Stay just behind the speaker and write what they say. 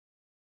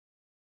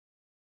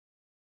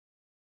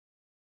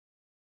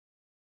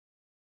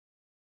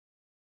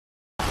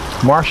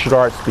martial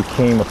arts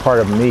became a part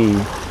of me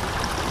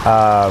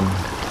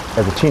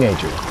as a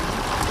teenager.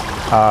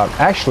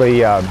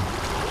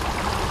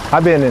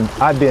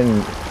 I've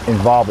been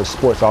involved with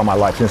sports all my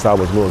life since I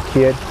was a little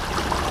kid,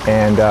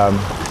 and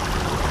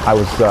I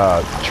was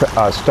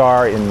a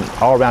star in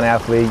all-around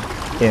athlete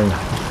in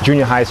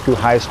junior high school,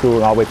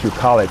 and all the way through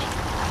college.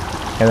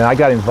 And then I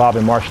got involved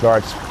in martial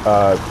arts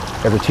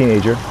as a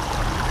teenager.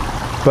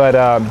 But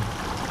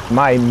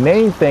my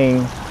main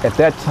thing at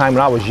that time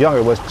when I was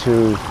younger was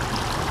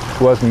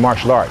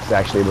martial arts.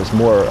 Actually, it was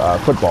more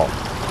football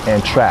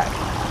and track,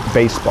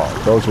 baseball.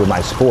 Those were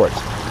my sports.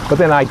 But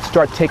then I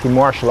started taking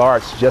martial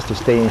arts just to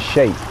stay in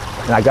shape,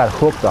 and I got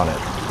hooked on it.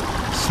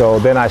 So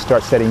then I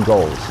started setting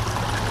goals.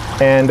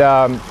 And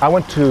I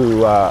went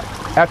to,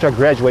 after I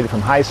graduated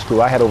from high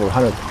school, I had over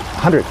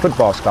 100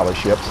 football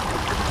scholarships,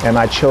 and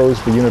I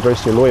chose the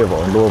University of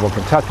Louisville in Louisville,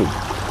 Kentucky.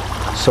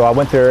 So I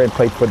went there and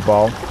played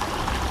football.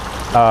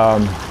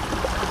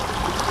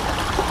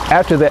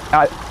 After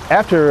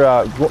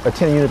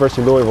attending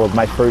University of Louisville,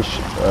 my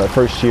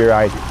first year,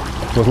 I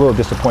was a little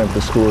disappointed with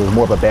the school. It was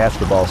more of a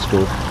basketball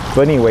school.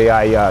 But anyway,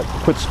 I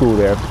quit school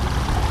there,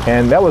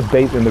 and that was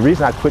based. And the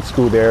reason I quit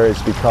school there is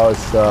because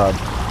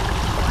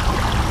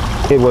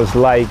it was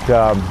like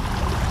a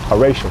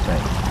racial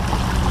thing.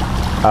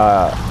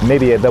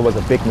 Maybe that was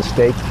a big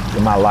mistake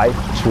in my life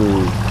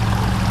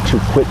to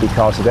quit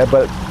because of that.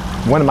 But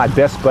one of my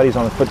best buddies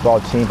on the football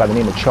team, by the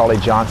name of Charlie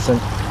Johnson,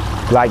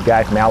 black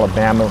guy from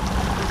Alabama.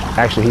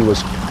 Actually, he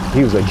was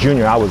a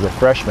junior. I was a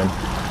freshman.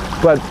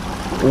 But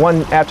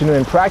one afternoon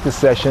in the practice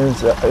session,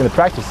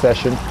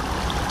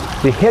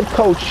 the head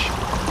coach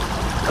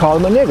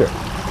called him a nigger.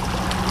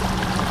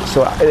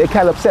 So it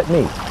kind of upset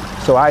me.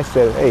 So I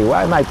said, hey,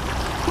 why am I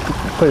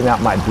putting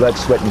out my blood,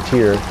 sweat, and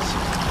tears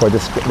for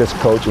this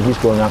coach, and he's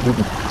going out, he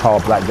can call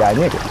a black guy a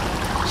nigger.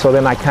 So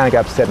then I kind of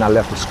got upset and I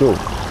left the school.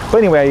 But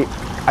anyway,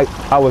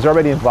 I was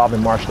already involved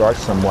in martial arts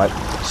somewhat.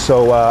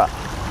 So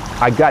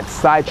I got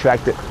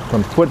sidetracked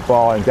from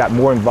football and got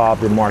more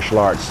involved in martial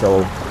arts.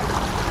 So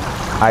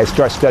I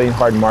started studying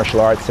hard in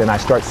martial arts, and I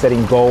started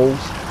setting goals.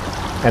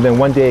 And then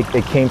one day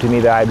it came to me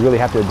that I'd really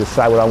have to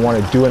decide what I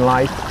wanted to do in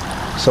life.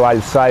 So I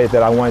decided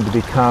that I wanted to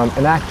become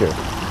an actor,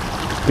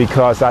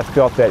 because I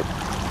felt that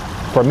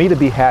for me to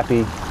be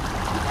happy,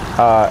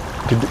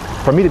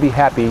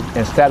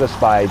 and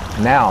satisfied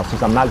now,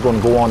 since I'm not going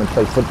to go on and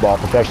play football,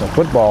 professional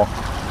football,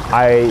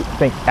 I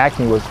think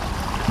acting would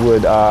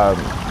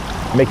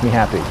make me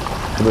happy.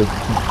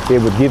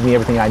 It would give me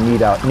everything I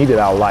needed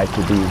out of life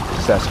to be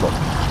successful.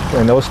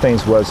 And those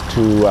things was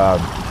to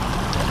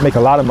make a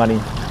lot of money,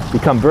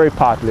 become very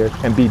popular,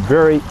 and be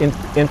very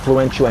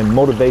influential and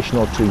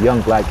motivational to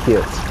young black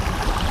kids.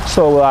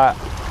 So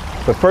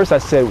but first I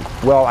said,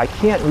 well, I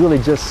can't really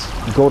just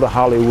go to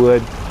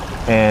Hollywood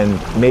and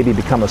maybe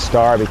become a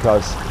star,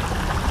 because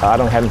I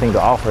don't have anything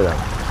to offer them.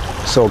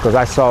 So because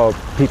I saw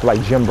people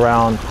like Jim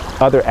Brown,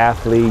 other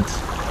athletes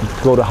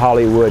go to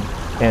Hollywood,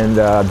 and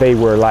they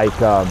were like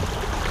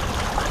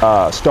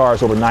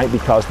stars overnight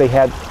because they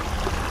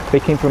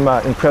came from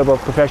an incredible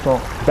professional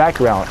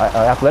background,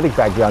 athletic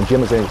background. Jim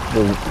was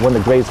one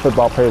of the greatest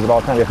football players of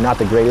all time, if not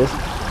the greatest.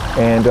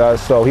 And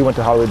so he went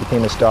to Hollywood,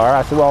 became a star.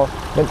 I said, well,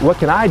 what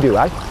can I do?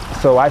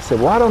 So I said,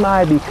 why don't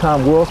I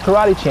become world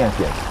karate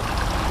champion?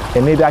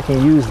 And maybe I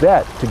can use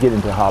that to get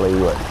into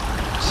Hollywood.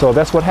 So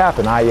that's what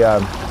happened.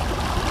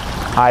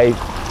 I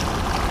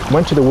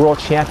went to the World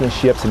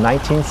Championships in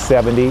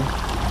 1970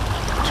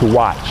 to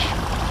watch.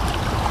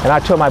 And I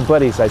told my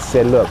buddies, I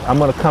said, look, I'm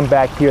going to come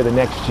back here the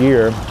next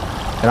year,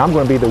 and I'm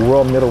going to be the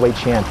world middleweight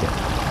champion.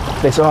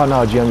 They said, oh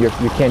no, Jim, you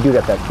can't do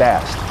that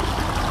fast.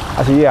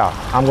 I said, yeah,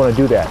 I'm going to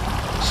do that.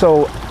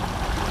 So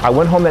I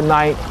went home that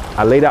night,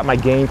 I laid out my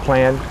game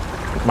plan.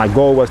 My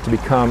goal was to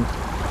become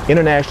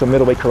international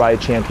middleweight karate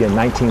champion in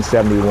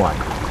 1971.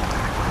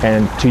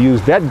 And to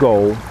use that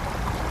goal,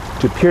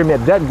 to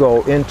pyramid that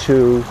goal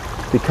into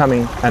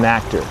becoming an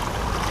actor.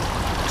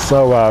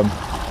 So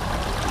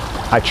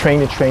I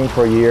trained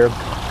for a year,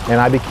 and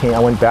I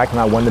went back and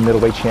I won the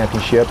middleweight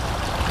championship.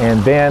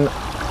 And then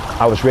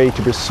I was ready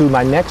to pursue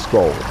my next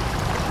goal.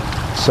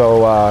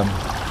 So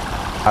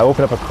I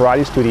opened up a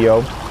karate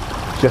studio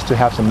just to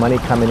have some money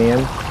coming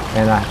in,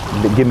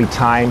 and give me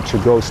time to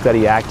go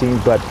study acting.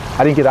 But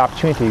I didn't get an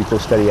opportunity to go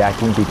study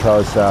acting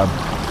because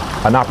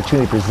an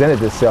opportunity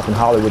presented itself in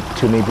Hollywood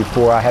to me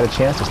before I had a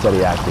chance to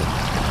study acting.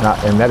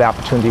 And that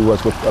opportunity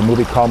was with a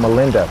movie called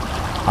Melinda.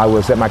 I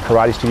was at my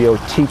karate studio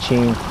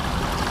teaching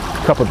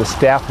a couple of the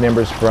staff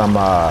members from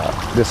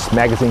this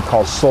magazine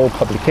called Soul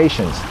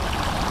Publications.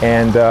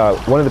 And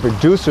one of the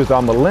producers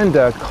on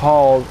Melinda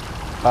called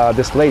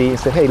this lady and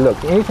said, hey,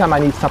 look, anytime I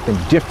need something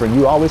different,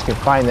 you always can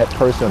find that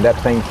person or that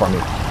thing for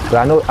me. But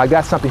I know I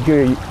got something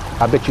here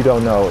I bet you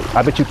don't know,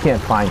 I bet you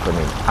can't find for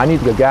me. I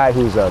need a guy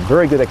who's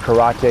very good at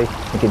karate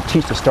and can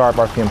teach the star of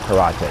our film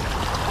karate.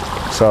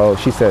 So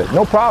she said,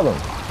 no problem.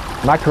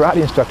 My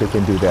karate instructor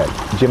can do that,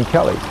 Jim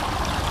Kelly.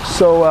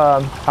 So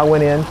I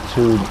went in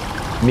to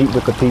meet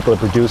with the people, the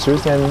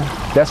producers, and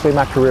that's where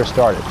my career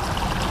started.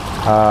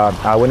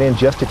 I went in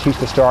just to teach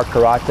the star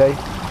karate.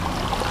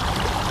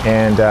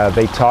 And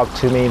they talked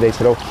to me. They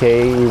said,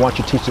 okay, we want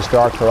you to teach the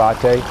star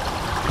karate,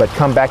 but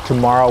come back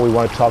tomorrow. We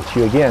want to talk to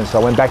you again. So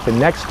I went back the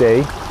next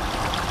day,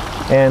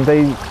 and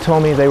they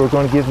told me they were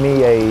going to give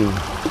me a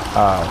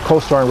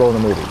co-starring role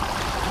in the movie.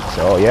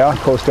 So, oh yeah,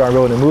 co-starring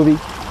role in the movie?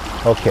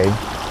 Okay.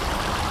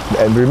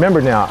 And remember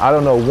now, I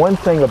don't know one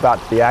thing about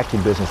the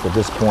acting business at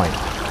this point.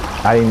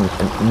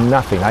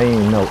 Nothing. I didn't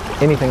even know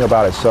anything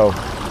about it. So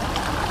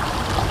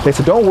they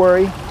said, don't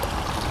worry,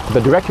 the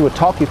director will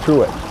talk you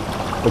through it,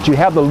 but you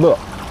have the look.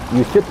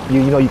 You fit,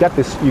 you got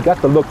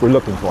the look we're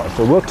looking for.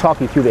 So we'll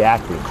talk you through the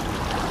acting.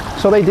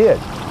 So they did.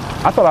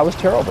 I thought I was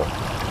terrible.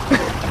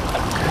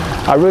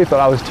 I really thought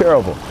I was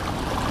terrible.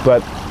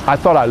 But I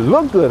thought I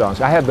looked good on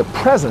it. I had the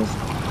presence,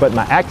 but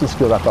my acting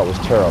skills I thought was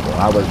terrible.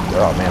 I was,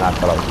 oh man, I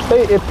thought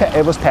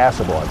it was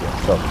passable, I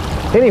guess.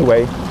 So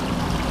anyway,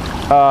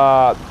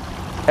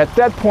 at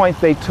that point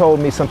they told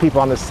me, some people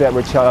on the set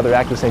were telling other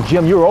actors saying,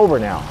 Jim, you're over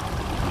now.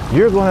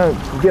 You're going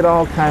to get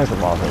all kinds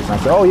of offers. And I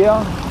said, oh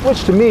yeah?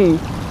 Which to me,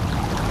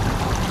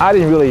 I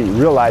didn't really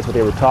realize what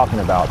they were talking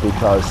about,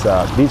 because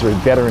these were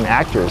veteran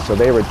actors, so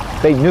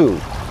they knew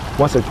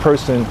once a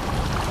person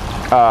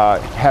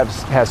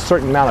has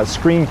certain amount of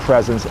screen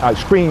presence,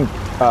 screen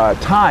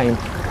time,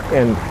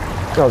 and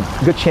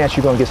good chance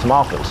you're going to get some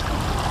offers,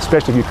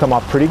 especially if you come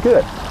off pretty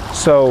good.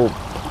 So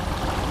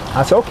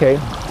I said, okay.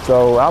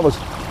 So I was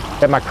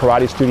at my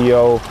karate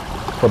studio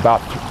for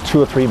about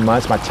 2 or 3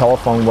 months. My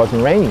telephone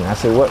wasn't ringing. I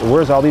said,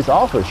 where's all these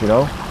offers,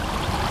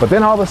 But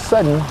then all of a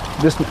sudden,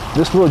 this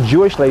little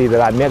Jewish lady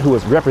that I met who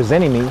was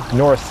representing me,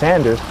 Nora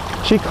Sanders,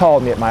 she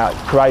called me at my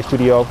karate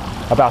studio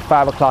about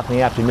 5 o'clock in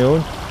the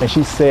afternoon, and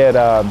she said,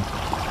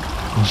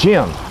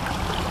 Jim,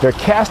 they're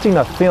casting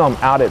a film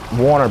out at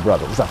Warner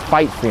Brothers. It's a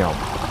fight film.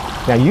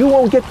 Now you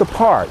won't get the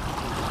part,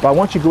 but I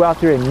want you to go out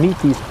there and meet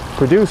these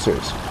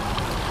producers.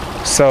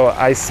 So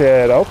I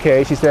said,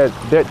 okay. She said,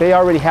 they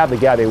already have the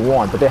guy they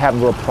want, but they're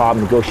having a little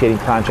problem negotiating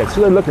contracts,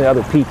 so they're looking at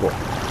other people,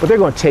 but they're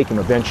going to take him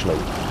eventually.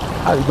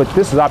 But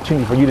this is an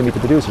opportunity for you to meet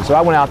the producer. So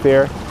I went out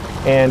there,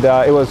 and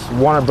it was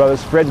Warner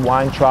Brothers, Fred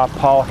Weintraub,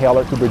 Paul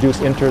Heller, who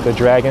produced Enter the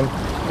Dragon,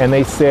 and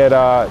they said,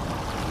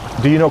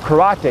 do you know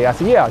karate? I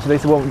said, yeah. So they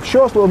said, well,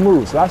 show us little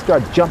moves. So I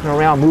started jumping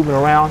around, moving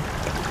around,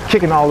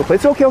 kicking all over the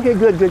place. Okay,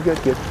 good.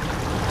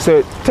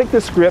 So take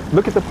the script,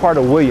 look at the part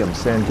of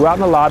Williams, and go out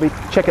in the lobby,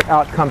 check it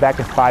out, come back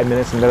in 5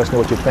 minutes, and let us know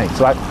what you think.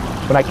 So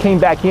when I came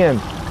back in,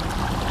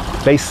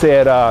 they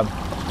said,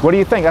 what do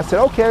you think? I said,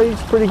 okay,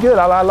 it's pretty good.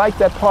 I like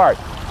that part.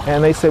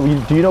 And they said,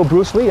 well, do you know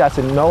Bruce Lee? I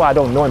said, no, I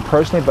don't know him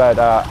personally, but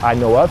I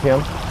know of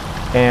him.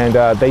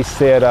 And they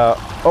said,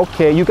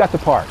 okay, you got the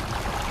part.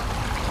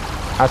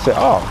 I said,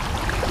 oh,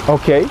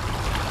 okay.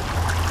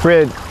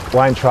 Fred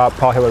Weintraub,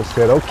 Paul Heller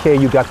said, okay,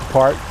 you got the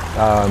part.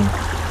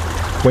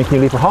 When can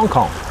you leave for Hong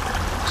Kong?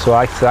 So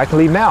I said, I can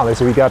leave now. They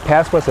said, we got a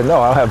passport? I said,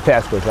 no, I don't have a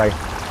passport.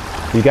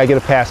 You got to get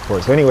a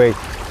passport. So anyway,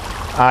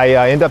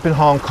 I ended up in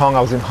Hong Kong.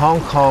 I was in Hong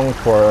Kong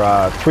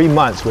for 3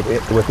 months with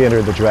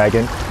Enter the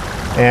Dragon.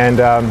 And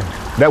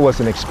that was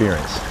an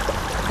experience.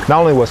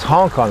 Not only was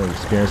Hong Kong an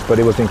experience, but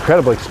it was an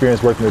incredible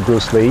experience working with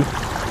Bruce Lee.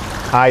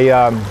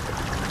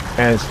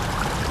 And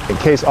in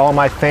case all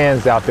my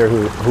fans out there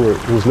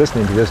who's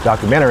listening to this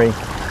documentary,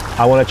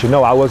 I want to let you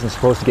know I wasn't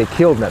supposed to get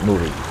killed in that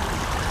movie.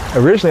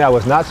 Originally, I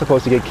was not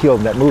supposed to get killed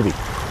in that movie.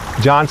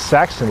 John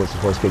Saxon was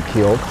supposed to get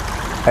killed,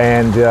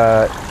 and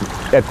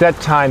at that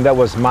time, that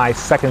was my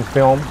second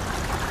film,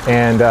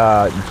 and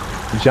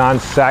John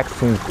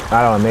Saxon,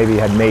 I don't know, maybe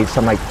had made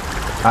something like,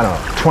 I don't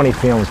know, 20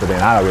 films by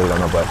then. I really don't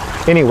know, but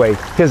anyway,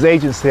 his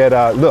agent said,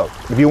 look,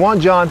 if you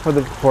want John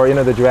for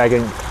Enter the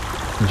Dragon,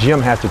 Jim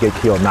has to get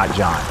killed, not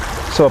John.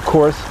 So of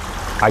course,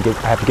 I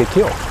have to get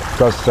killed,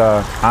 because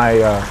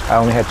I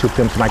only had 2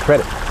 films to my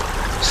credit.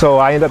 So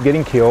I ended up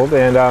getting killed,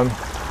 and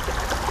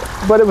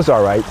but it was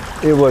all right.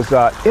 It was,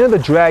 Enter the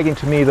Dragon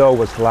to me though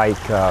was like,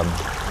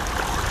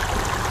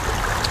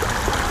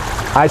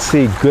 I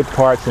see good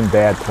parts and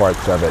bad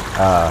parts of it.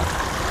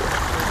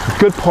 The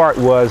good part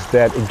was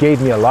that it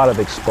gave me a lot of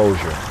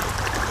exposure.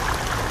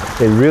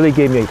 It really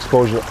gave me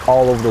exposure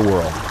all over the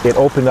world. It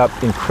opened up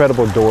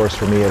incredible doors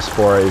for me as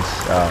far as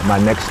my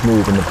next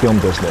move in the film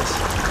business.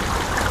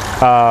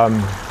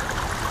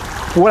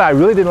 What I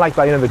really didn't like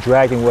about Enter the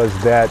Dragon was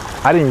that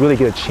I didn't really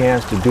get a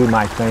chance to do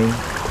my thing,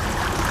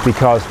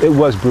 because it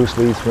was Bruce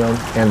Lee's film,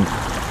 and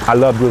I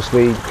love Bruce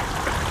Lee.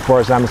 As far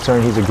as I'm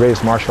concerned, he's the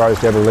greatest martial artist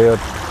to ever live.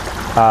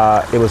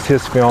 It was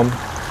his film.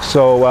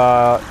 So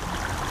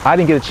I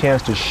didn't get a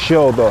chance to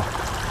show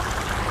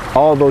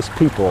all those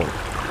people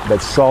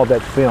that saw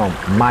that film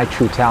my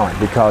true talent,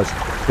 because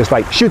it's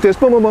like, shoot this,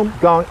 boom, boom, boom,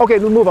 gone. Okay,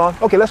 let's move on.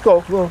 Okay, let's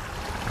go.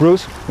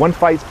 Bruce, one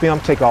fight film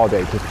take all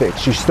day to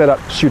fix. You set up,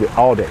 shoot it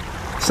all day.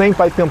 Same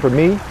fight film for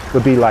me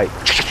would be like,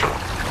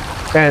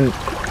 and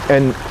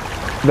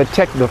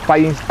the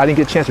fighting, I didn't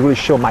get a chance to really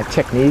show my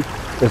technique.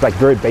 It was like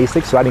very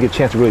basic, so I didn't get a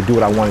chance to really do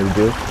what I wanted to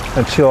do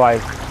until I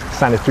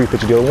signed a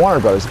 350 deal with Warner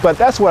Brothers. But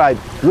that's what I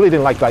really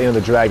didn't like about Enter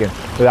the Dragon,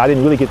 that I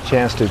didn't really get a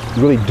chance to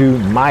really do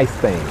my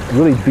thing,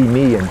 really be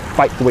me and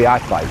fight the way I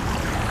fight,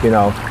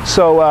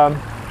 So,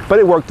 but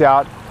it worked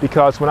out.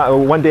 because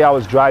one day I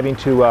was driving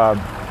to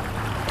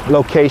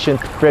location,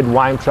 Fred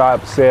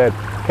Weintraub said,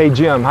 "Hey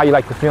Jim, how you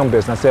like the film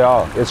business?" I said,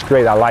 "Oh, it's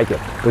great, I like it.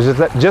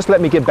 But just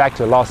let me get back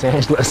to Los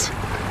Angeles."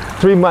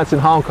 3 months in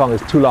Hong Kong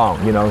is too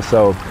long, you know.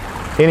 So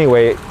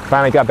anyway,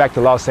 finally got back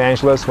to Los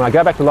Angeles. When I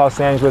got back to Los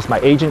Angeles, my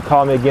agent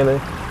called me again,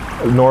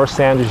 Nora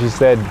Sanders. She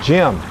said,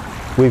 "Jim,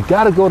 we've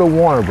got to go to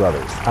Warner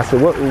Brothers." I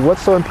said,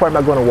 "What's so important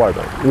about going to Warner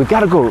Brothers?" "We've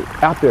got to go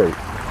out there."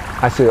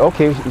 I said,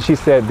 "Okay." She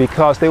said,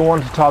 "Because they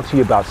wanted to talk to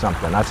you about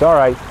something." I said, "All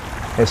right."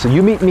 And so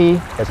you meet me,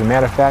 as a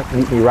matter of fact,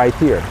 meet me right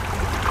here,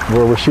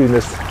 where we're shooting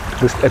this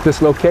at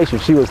this location.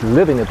 She was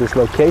living at this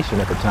location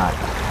at the time.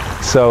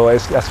 So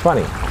that's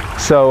funny.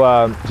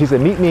 So she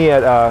said, "Meet me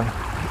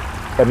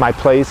at my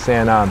place,"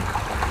 and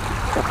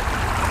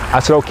I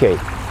said, "Okay."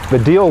 The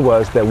deal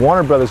was that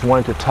Warner Brothers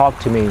wanted to talk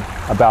to me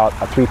about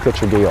a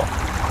 3-picture deal,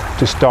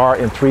 to star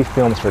in 3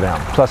 films for them,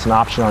 plus an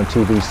option on a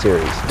TV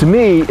series. To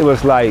me, it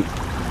was like,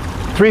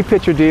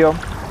 3-picture deal,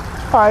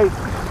 all right.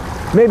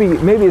 Maybe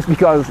it's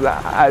because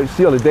I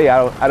feel today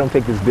I don't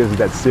take this business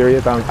that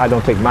serious. I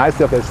don't take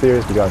myself that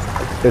serious because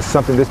it's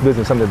something, this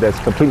business is something that's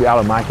completely out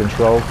of my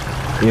control,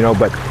 you know.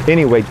 But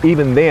anyway,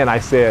 even then I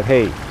said,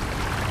 "Hey,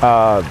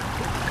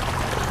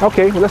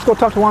 okay, well, let's go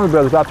talk to Warner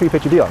Brothers about a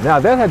 3-picture deal." Now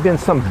there had been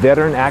some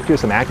veteran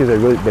actors, some actors that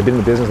they've been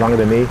in the business longer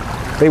than me.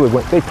 They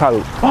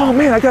probably, "Oh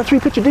man, I got a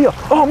 3-picture deal.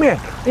 Oh man,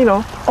 you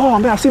know, oh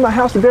man, I see my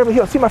house in Beverly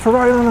Hills, see my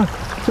Ferrari."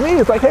 To me,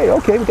 it's like, "Hey,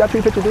 okay, we got a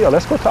 3-picture deal.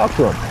 Let's go talk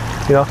to them,"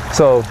 you know.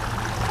 So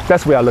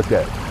that's the way I looked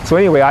at it. So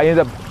anyway, I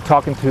ended up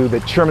talking to the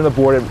chairman of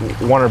the board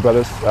at Warner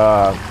Brothers,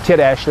 Ted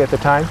Ashley at the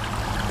time.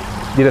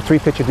 Did a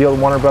 3-picture deal with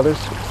Warner Brothers,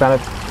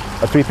 signed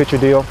a 3-picture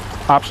deal,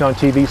 option on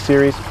TV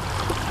series,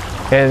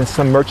 and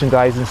some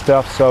merchandise and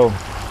stuff. So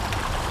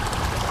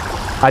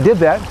I did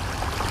that.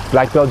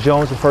 Black Belt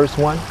Jones, the first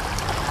one.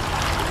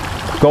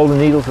 Golden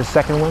Needles, the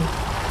second one.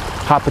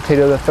 Hot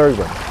Potato, the third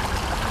one.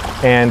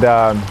 And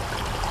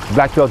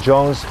Black Belt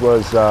Jones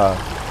was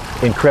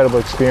incredible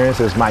experience.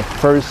 It was my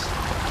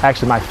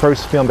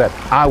first film that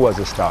I was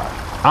a star.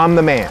 I'm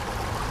the man,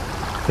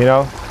 you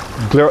know.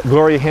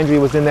 Gloria Hendry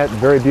was in that,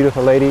 very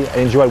beautiful lady. I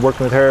enjoyed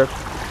working with her,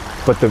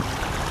 but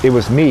it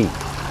was me.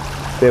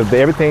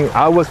 Everything,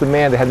 I was the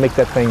man that had to make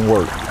that thing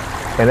work.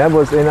 And that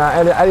was, and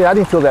I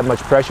didn't feel that much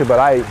pressure, but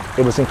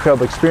it was an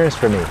incredible experience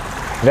for me.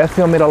 And that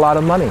film made a lot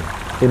of money.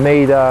 It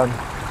made,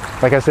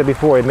 like I said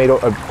before, it made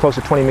close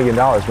to $20 million,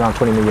 around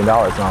 $20 million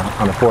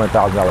on a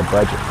 $400,000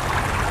 budget.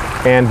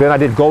 And then I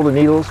did Golden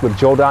Needles with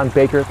Joe Don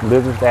Baker,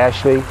 Elizabeth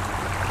Ashley,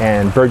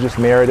 and Burgess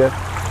Meredith.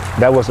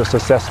 That was a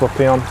successful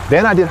film.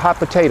 Then I did Hot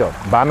Potato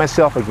by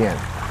myself again.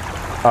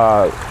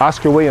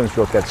 Oscar Williams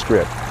wrote that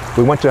script.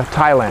 We went to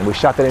Thailand. We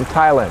shot that in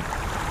Thailand.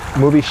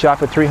 Movie shot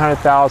for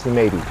 $300,000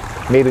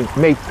 maybe.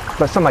 Made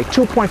something like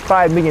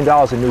 $2.5 million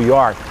in New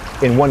York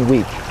in 1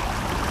 week.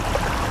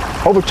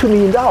 Over $2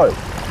 million.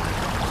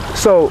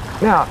 So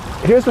now,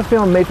 here's a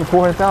film made for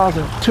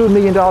 $400,000, $2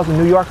 million in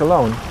New York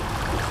alone.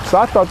 So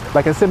I thought,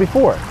 like I said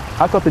before,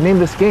 I thought the name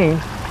of this game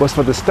was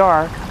for the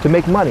star to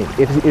make money.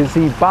 Is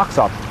he box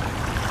office?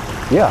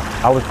 Yeah,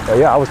 I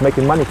was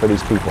making money for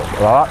these people,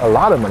 a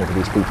lot of money for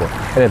these people.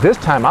 And at this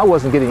time, I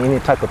wasn't getting any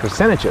type of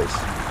percentages.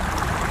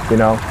 You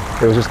know,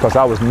 it was just because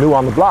I was new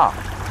on the block.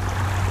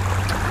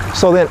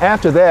 So then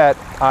after that,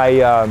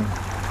 I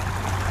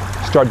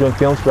started doing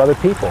films for other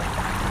people.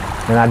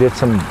 And I did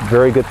some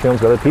very good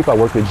films with other people. I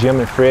worked with Jim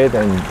and Fred,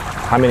 and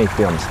how many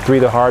films? 3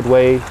 the Hard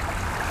Way,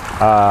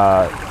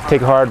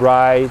 Take a Hard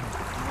Ride,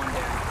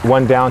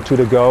 1 Down, 2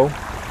 to Go,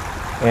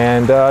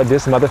 and did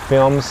some other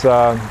films.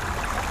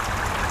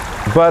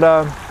 But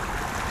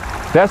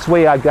that's the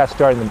way I got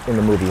started in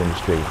the movie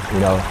industry, you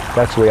know.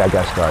 That's the way I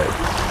got started.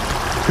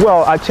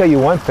 Well, I tell you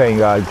one thing,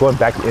 going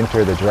back to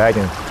Enter the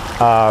Dragon,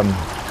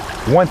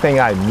 one thing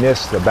I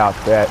missed about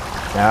that,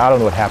 and I don't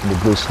know what happened to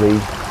Bruce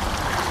Lee.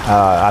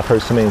 I've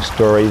heard so many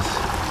stories,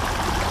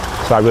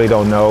 so I really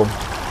don't know.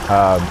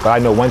 But I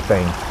know one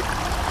thing.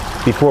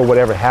 Before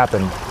whatever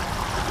happened,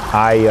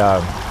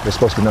 there's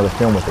supposed to be another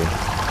film with him.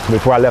 So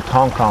before I left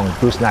Hong Kong,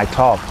 Bruce and I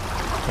talked,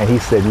 and he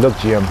said, "Look,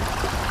 Jim,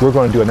 we're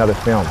going to do another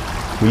film.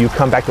 Will you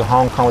come back to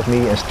Hong Kong with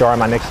me and star in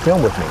my next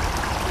film with me?"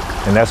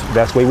 And that's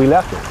the way we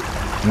left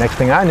it. Next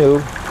thing I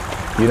knew,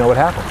 you know what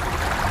happened.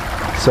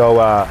 So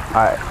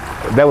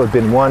that would have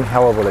been one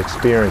hell of an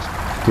experience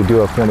to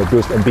do a film with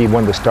Bruce and be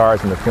one of the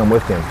stars in the film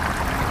with him,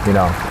 you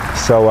know.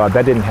 So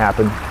that didn't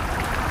happen,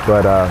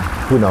 but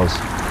who knows.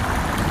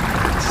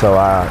 So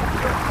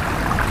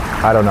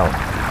I don't know.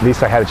 At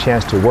least I had a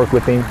chance to work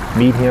with him,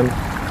 meet him,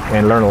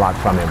 and learn a lot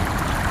from him.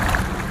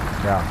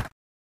 Yeah.